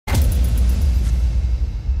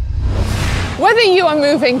Whether you are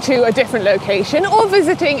moving to a different location or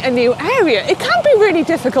visiting a new area, it can be really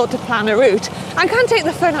difficult to plan a route and can take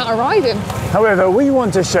the fun out of riding. However, we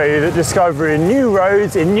want to show you that discovering new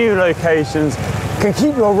roads in new locations can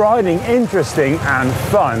keep your riding interesting and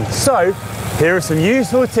fun. So, here are some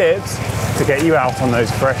useful tips to get you out on those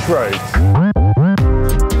fresh roads.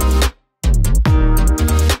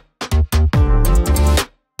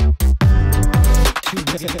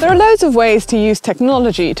 There are loads of ways to use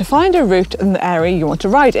technology to find a route in the area you want to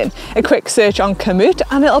ride in. A quick search on Komoot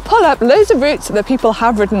and it'll pull up loads of routes that people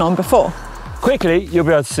have ridden on before. Quickly, you'll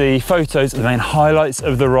be able to see photos of the main highlights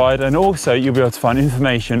of the ride, and also you'll be able to find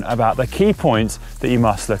information about the key points that you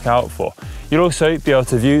must look out for. You'll also be able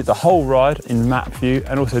to view the whole ride in map view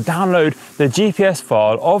and also download the GPS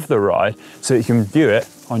file of the ride so you can view it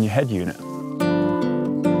on your head unit.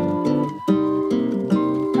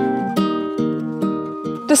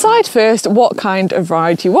 Decide first what kind of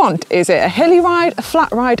ride you want. Is it a hilly ride, a flat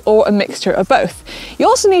ride, or a mixture of both? You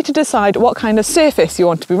also need to decide what kind of surface you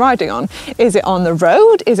want to be riding on. Is it on the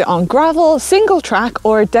road, is it on gravel, single track,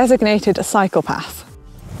 or a designated cycle path?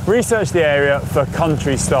 Research the area for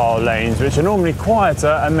country-style lanes, which are normally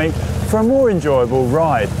quieter and make for a more enjoyable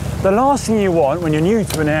ride. The last thing you want when you're new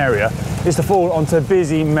to an area is to fall onto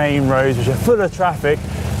busy main roads which are full of traffic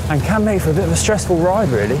and can make for a bit of a stressful ride,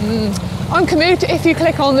 really. On Komoot, if you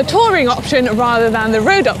click on the touring option rather than the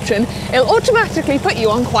road option, it'll automatically put you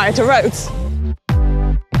on quieter roads.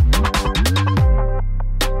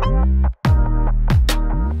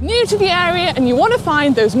 New to the area and you want to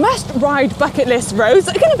find those must-ride bucket list roads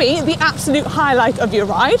that are going to be the absolute highlight of your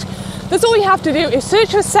ride. That's all you have to do is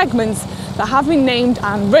search for segments that have been named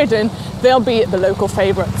and ridden. They'll be the local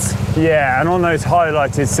favourites. Yeah, and on those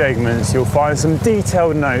highlighted segments you'll find some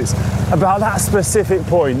detailed notes about that specific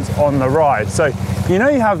point on the ride. So you know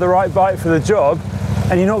you have the right bike for the job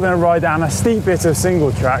and you're not going to ride down a steep bit of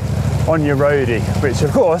single track on your roadie, which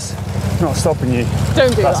of course not stopping you.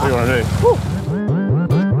 Don't do that. That's what you want to do. Woo.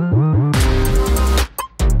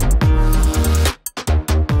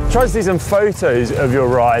 Try to see some photos of your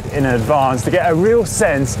ride in advance to get a real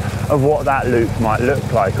sense of what that loop might look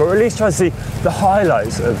like, or at least try to see the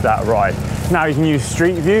highlights of that ride. Now you can use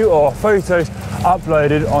Street View or photos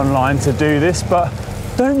uploaded online to do this, but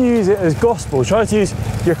don't use it as gospel. Try to use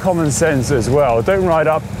your common sense as well. Don't ride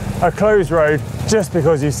up a closed road just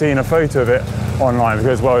because you've seen a photo of it online,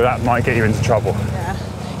 because, well, that might get you into trouble. Yeah.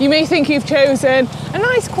 You may think you've chosen a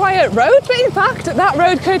nice quiet road, but in fact that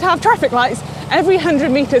road could have traffic lights every 100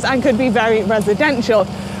 metres and could be very residential.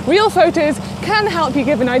 Real photos can help you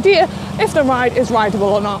give an idea if the ride is rideable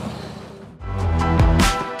or not.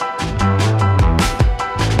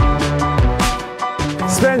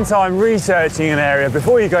 Spend time researching an area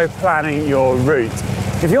before you go planning your route.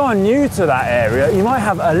 If you are new to that area, you might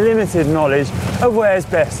have a limited knowledge of where's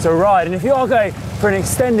best to ride, and if you are going for an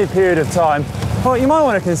extended period of time, well, you might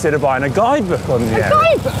want to consider buying a guidebook on the area. A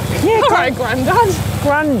guidebook? Yeah, all right, Grandad.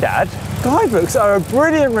 Grandad, guidebooks are a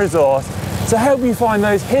brilliant resource to help you find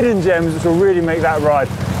those hidden gems which will really make that ride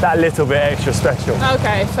that little bit extra special.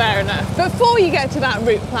 Okay, fair enough. Before you get to that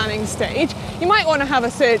route planning stage, you might want to have a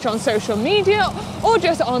search on social media or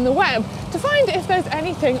just on the web to find if there's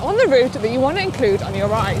anything on the route that you want to include on your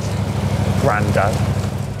ride. Grandad.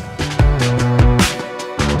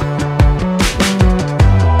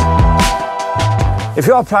 If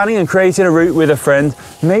you are planning and creating a route with a friend,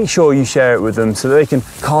 make sure you share it with them so that they can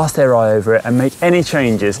cast their eye over it and make any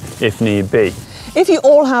changes if need be. If you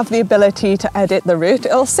all have the ability to edit the route,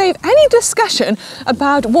 it'll save any discussion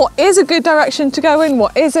about what is a good direction to go in,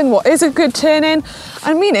 what is a good turn in,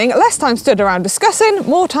 and meaning less time stood around discussing,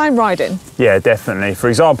 more time riding. Yeah, definitely. For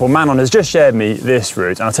example, Manon has just shared me this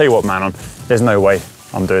route, and I'll tell you what, Manon, there's no way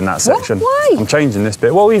I'm doing that section. What? Why? I'm changing this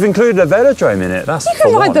bit. Well, we've included a velodrome in it. That's You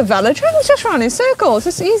can ride the velodrome, it's just round in circles,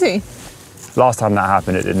 it's easy. Last time that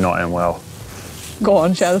happened, it did not end well. Go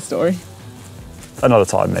on, share the story. Another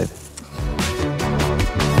time, maybe.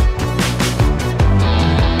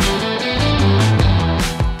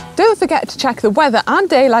 Don't forget to check the weather and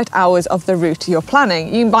daylight hours of the route you're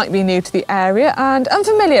planning. You might be new to the area and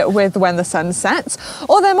unfamiliar with when the sun sets,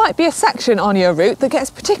 or there might be a section on your route that gets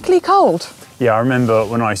particularly cold. Yeah, I remember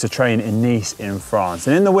when I used to train in Nice in France,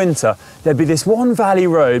 and in the winter there'd be this one valley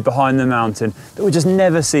road behind the mountain that would just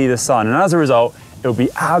never see the sun, and as a result it would be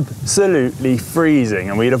absolutely freezing,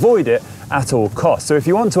 and we'd avoid it at all costs. So if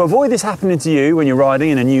you want to avoid this happening to you when you're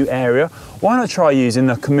riding in a new area, why not try using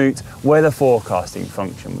the Komoot weather forecasting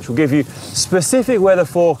function, which will give you specific weather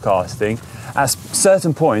forecasting at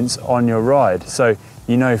certain points on your ride. So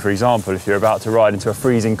you know, for example, if you're about to ride into a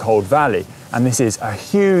freezing cold valley, and this is a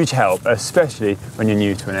huge help, especially when you're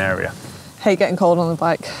new to an area. Hate getting cold on the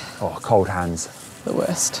bike. Oh, cold hands. The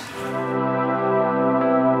worst.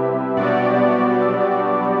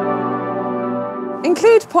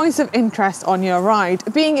 Include points of interest on your ride.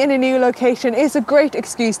 Being in a new location is a great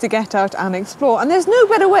excuse to get out and explore, and there's no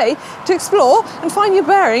better way to explore and find your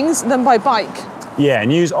bearings than by bike. Yeah,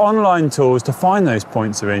 and use online tools to find those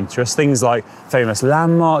points of interest, things like famous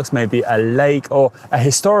landmarks, maybe a lake or a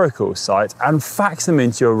historical site, and fax them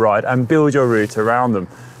into your ride and build your route around them.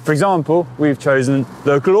 For example, we've chosen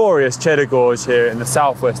the glorious Cheddar Gorge here in the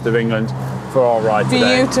southwest of England for our ride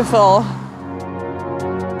today. Beautiful.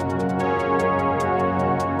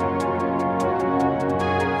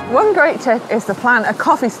 One great tip is to plan a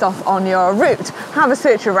coffee stop on your route. Have a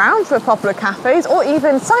search around for popular cafes or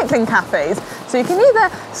even cycling cafes, so you can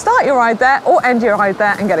either start your ride there or end your ride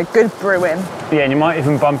there and get a good brew in. Yeah, and you might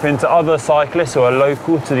even bump into other cyclists who are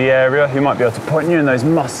local to the area who might be able to point you in those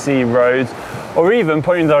must-see roads, or even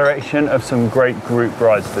point you in the direction of some great group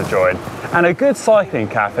rides to join. And a good cycling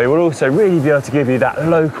cafe will also really be able to give you that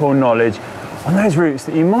local knowledge on those routes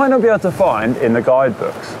that you might not be able to find in the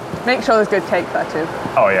guidebooks. Make sure there's good cake there too.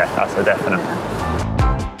 Oh yeah, that's a definite. Yeah.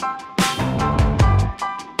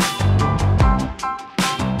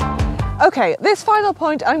 Okay, this final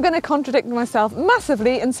point, I'm going to contradict myself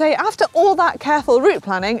massively and say after all that careful route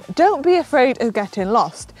planning, don't be afraid of getting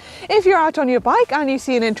lost. If you're out on your bike and you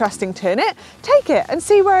see an interesting turnit, take it and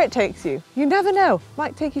see where it takes you. You never know,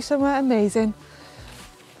 might take you somewhere amazing.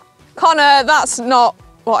 Connor, that's not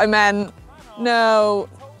what I meant. No.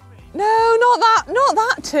 No, not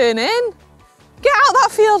that turn in. Get out that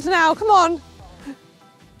field now, come on.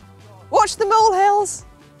 Watch the molehills.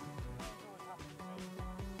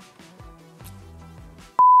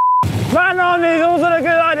 Manon, this wasn't a good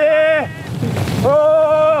idea.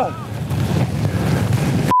 Oh.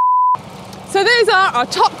 So those are our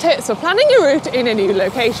top tips for planning your route in a new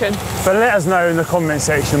location. But let us know in the comment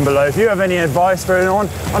section below if you have any advice for anyone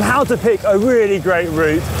on how to pick a really great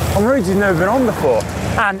route on routes you've never been on before.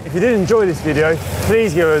 And if you did enjoy this video,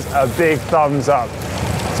 please give us a big thumbs up.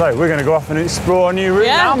 So we're going to go off and explore a new route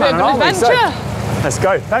now, Bit of an adventure. So let's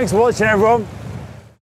go. Thanks for watching, everyone.